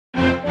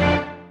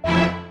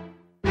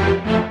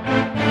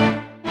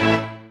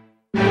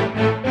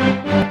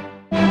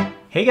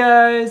Hey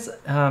guys!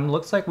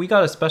 Looks like we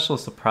got a special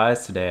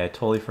surprise today. I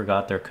totally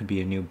forgot there could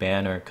be a new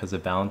banner because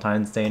of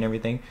Valentine's Day and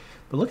everything.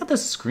 But look at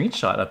this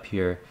screenshot up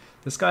here.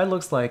 This guy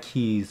looks like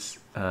he's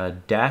a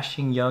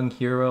dashing young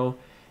hero.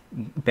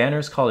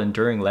 Banner's called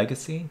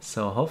Enduringlegacy,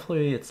 so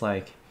hopefully it's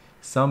like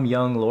some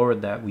young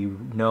lord that we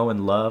know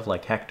and love,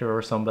 like Hector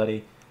or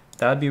somebody.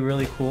 That'd be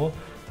really cool.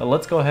 But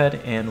let's go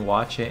ahead and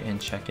watch it and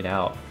check it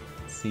out.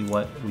 See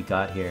what we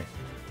got here.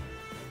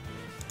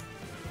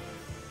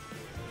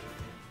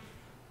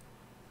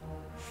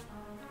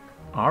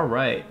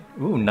 Alright.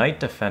 Ooh, Knight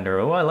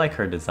Defender. Oh, I like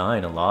her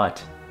design a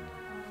lot.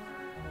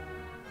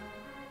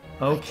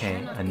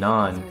 Okay,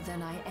 Annand.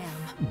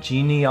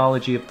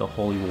 Genealogy of the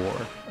Holy War.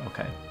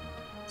 Okay.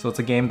 So it's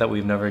a game that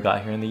we've never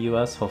got here in the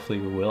US. Hopefully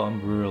we will.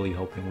 I'm really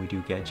hoping we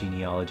do get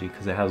Genealogy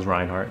because it has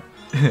Reinhardt.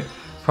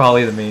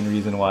 Probably the main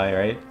reason why,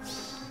 right?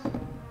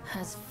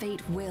 As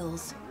fate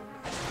wills.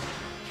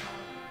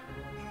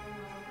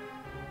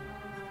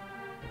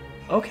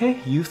 Okay,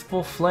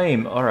 Youthful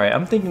Flame. Alright,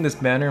 I'm thinking this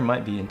banner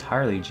might be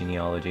entirely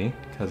Genealogy,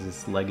 because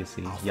it's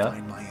Legacy. Yup.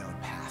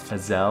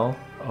 Azelle,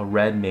 a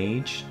red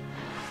mage.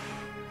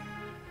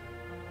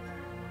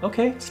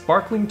 Okay,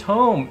 Sparkling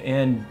Tome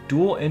and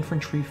Dual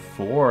Infantry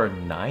 4.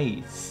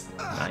 Nice.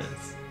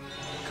 Nice.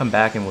 Come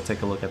back and we'll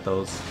take a look at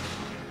those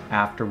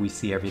after we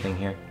see everything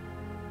here.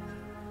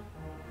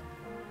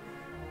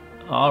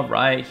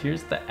 Alright,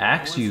 here's the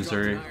axe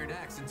user.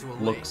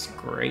 Looks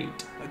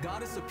great.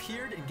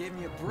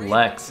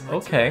 Lex,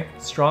 okay,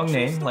 strong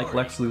name like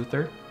Lex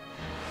Luthor.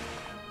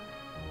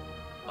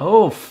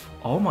 Oh,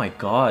 oh my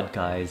god,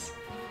 guys.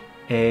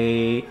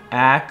 A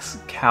axe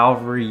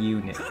cavalry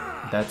unit.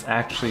 That's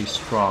actually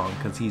strong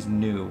because he's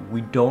new.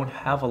 We don't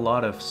have a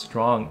lot of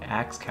strong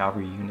axe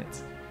cavalry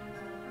units.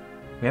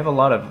 We have a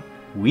lot of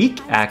weak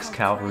axe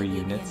cavalry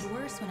units.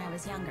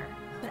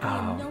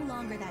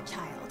 Oh.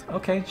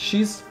 Okay,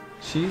 she's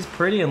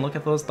pretty and look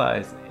at those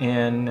thighs.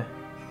 And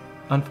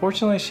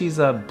unfortunately, she's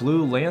a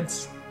blue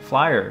lance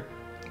flyer,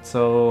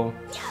 so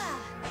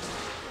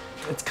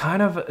it's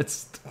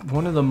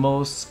one of the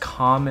most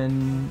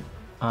common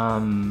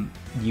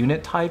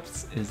unit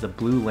types is the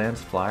blue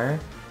lance flyer.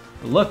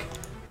 But look,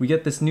 we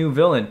get this new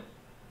villain.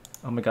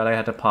 Oh my god, I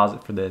had to pause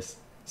it for this.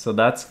 So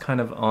that's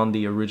kind of on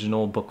the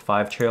original Book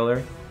 5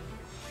 trailer.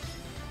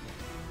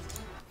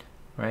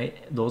 Right,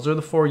 those are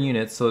the 4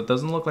 units, so it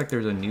doesn't look like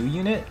there's a new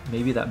unit.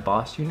 Maybe that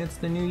boss unit's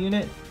the new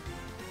unit.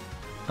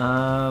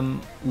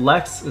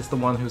 Lex is the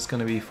one who's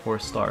going to be 4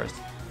 stars.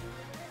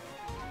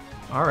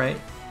 Alright.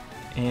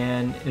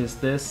 And is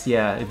this...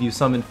 yeah, if you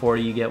summon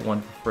 40, you get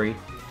 1 for free.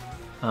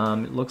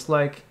 It looks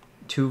like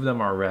 2 of them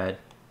are red.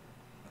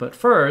 But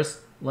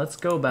first, let's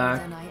go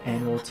back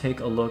and we'll take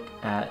a look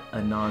at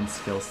Annand's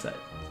skill set.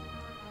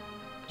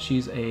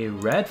 She's a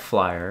red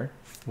flyer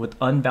with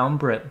Unbound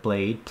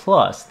Blade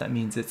plus. That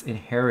means it's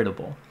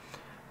inheritable.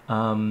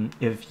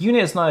 If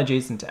unit is not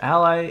adjacent to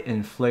ally,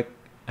 inflict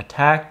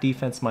attack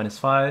defense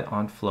 -5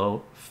 on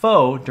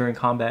foe during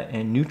combat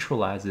and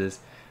neutralizes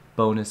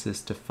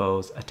bonuses to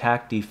foes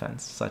attack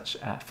defense, such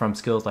as from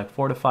skills like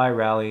Fortify,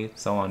 Rally,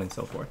 so on and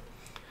so forth.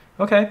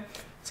 Okay,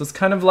 so it's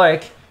kind of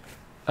like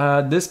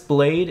this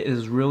blade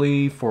is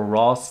really for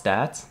raw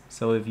stats.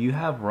 So if you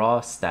have raw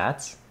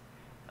stats,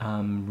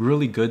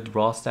 really good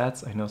raw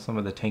stats, I know some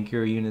of the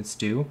tankier units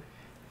do,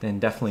 then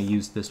definitely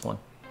use this one.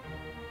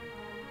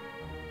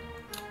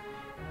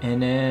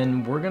 And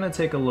then we're gonna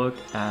take a look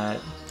at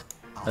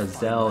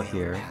Azelle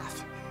here.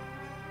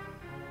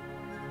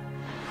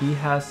 He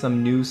has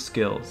some new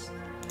skills.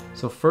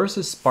 So first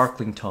is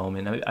Sparkling Tome,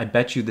 and I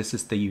bet you this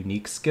is the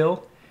unique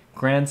skill.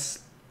 Grants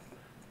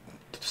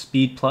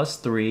speed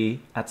 +3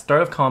 at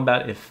start of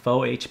combat if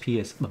foe HP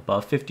is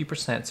above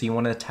 50%, so you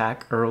want to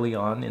attack early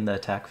on in the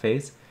attack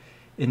phase.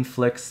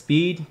 Inflicts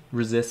speed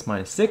resist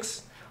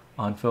 -6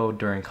 on foe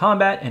during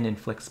combat, and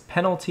inflicts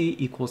penalty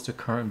equals to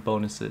current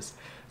bonuses.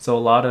 So a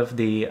lot of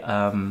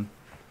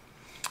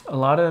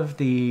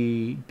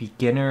the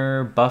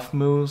beginner buff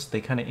moves,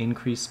 they kind of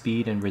increase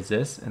speed and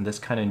resist, and this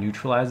kind of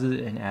neutralizes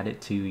it and add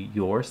it to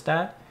your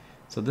stat.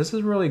 So this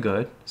is really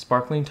good,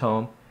 Sparkling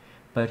Tome.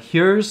 But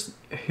here's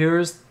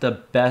the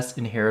best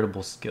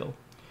inheritable skill,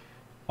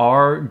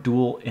 our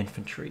Dual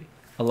Infantry.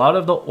 A lot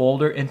of the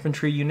older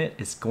infantry unit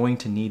is going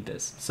to need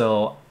this.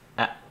 So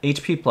at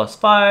HP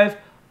 +5,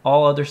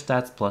 all other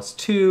stats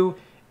 +2.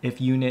 If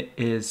unit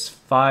is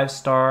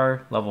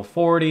 5-star, level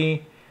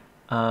 40,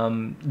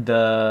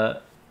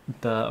 the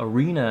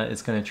arena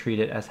is going to treat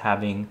it as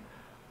having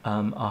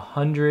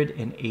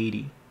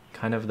 180.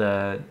 Kind of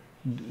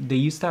they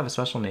used to have a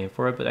special name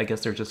for it, but I guess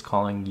they're just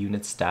calling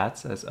unit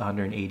stats as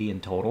 180 in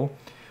total,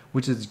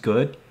 which is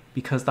good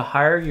because the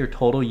higher your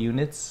total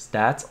units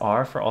stats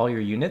are for all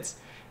your units,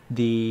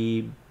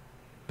 the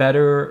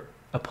better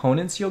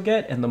opponents you'll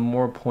get and the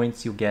more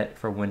points you'll get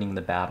for winning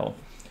the battle.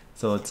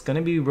 So it's going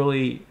to be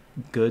really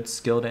good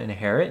skill to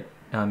inherit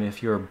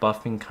if you're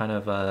buffing kind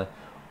of a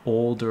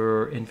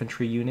older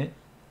infantry unit,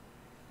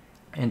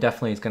 and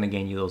definitely it's going to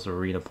gain you those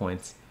arena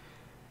points.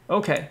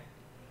 Okay,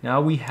 now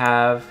we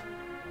have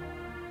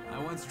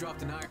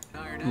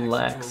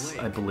Lex,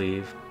 I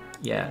believe.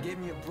 Yeah.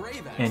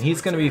 And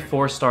he's going to be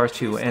 4 stars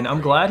too. And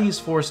I'm glad he's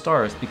 4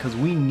 stars because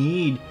we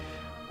need,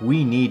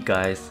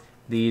 guys,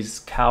 these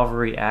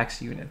cavalry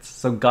axe units.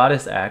 So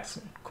Goddess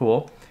Axe,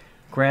 cool.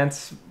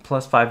 Grants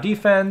 +5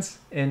 defense,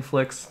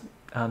 inflicts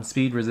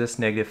speed, resist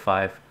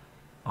 -5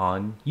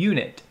 on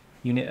unit.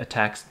 Unit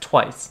attacks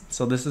twice.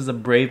 So this is a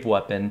brave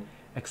weapon,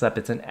 except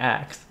it's an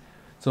axe.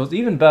 So it's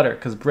even better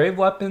because brave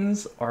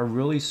weapons are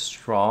really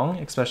strong,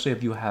 especially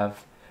if you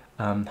have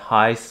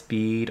high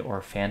speed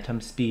or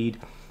phantom speed.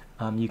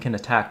 You can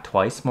attack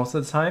twice most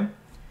of the time.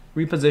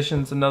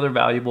 Reposition's another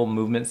valuable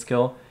movement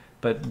skill,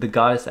 but the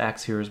Goddess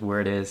Axe here is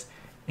where it is.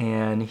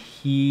 And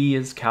he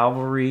is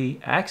cavalry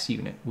axe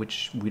unit,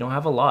 which we don't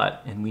have a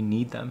lot, and we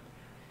need them.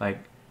 Like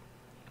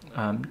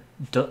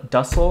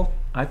Dussel,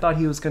 I thought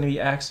he was going to be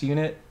axe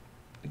unit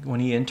when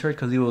he entered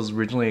because he was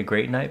originally a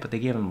Great Knight, but they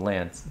gave him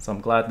lance, so I'm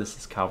glad this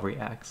is cavalry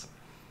axe.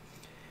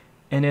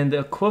 And then the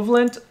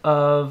equivalent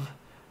of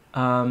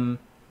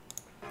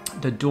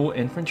the dual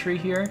infantry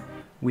here,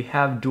 we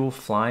have dual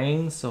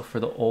flying. So for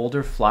the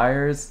older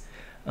flyers,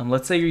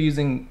 let's say you're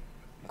using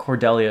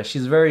Cordelia,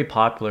 she's very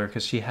popular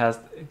because she has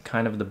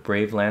kind of the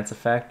brave lance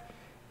effect.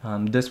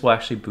 This will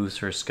actually boost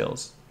her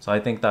skills, so I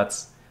think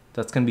that's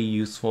going to be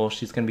useful.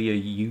 She's going to be a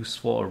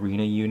useful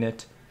arena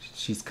unit.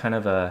 She's kind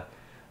of a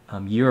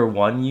year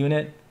 1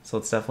 unit, so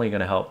it's definitely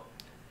going to help.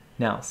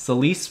 Now,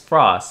 Celeste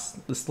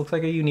Frost. This looks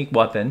like a unique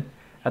weapon.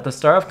 At the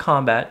start of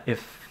combat, if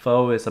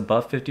foe is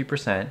above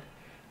 50%,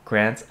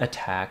 grants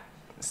attack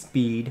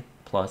speed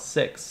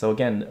 +6. So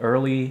again,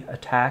 early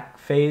attack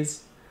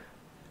phase.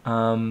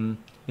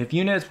 If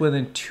unit is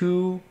within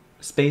 2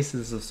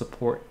 spaces of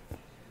support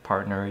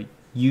partner,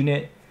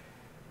 unit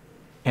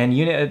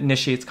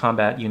initiates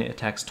combat, unit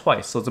attacks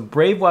twice. So it's a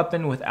brave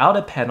weapon without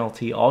a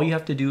penalty. All you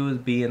have to do is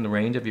be in the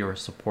range of your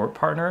support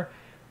partner.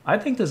 I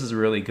think this is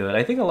really good.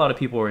 I think a lot of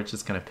people are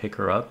just going to pick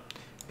her up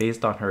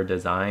based on her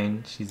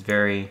design. She's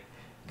very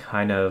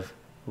kind of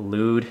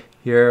lewd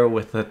here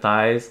with the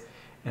thighs,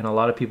 and a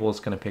lot of people is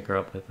going to pick her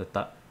up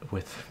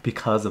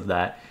because of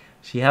that.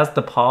 She has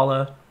the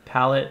Paula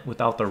palette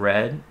without the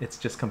red. It's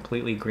just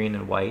completely green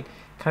and white,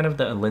 kind of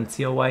the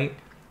Alencia white.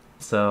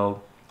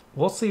 So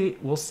we'll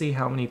see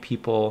how many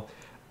people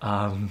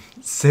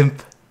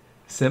simp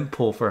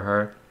pull for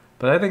her,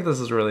 but I think this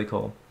is really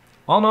cool.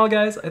 All in all,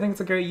 guys, I think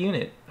it's a great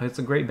unit. It's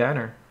a great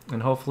banner,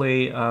 and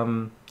hopefully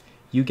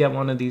you get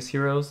one of these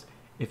heroes.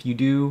 If you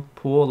do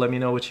pull, let me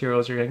know which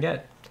heroes you're gonna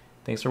get.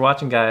 Thanks for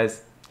watching,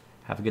 guys.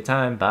 Have a good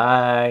time.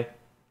 Bye.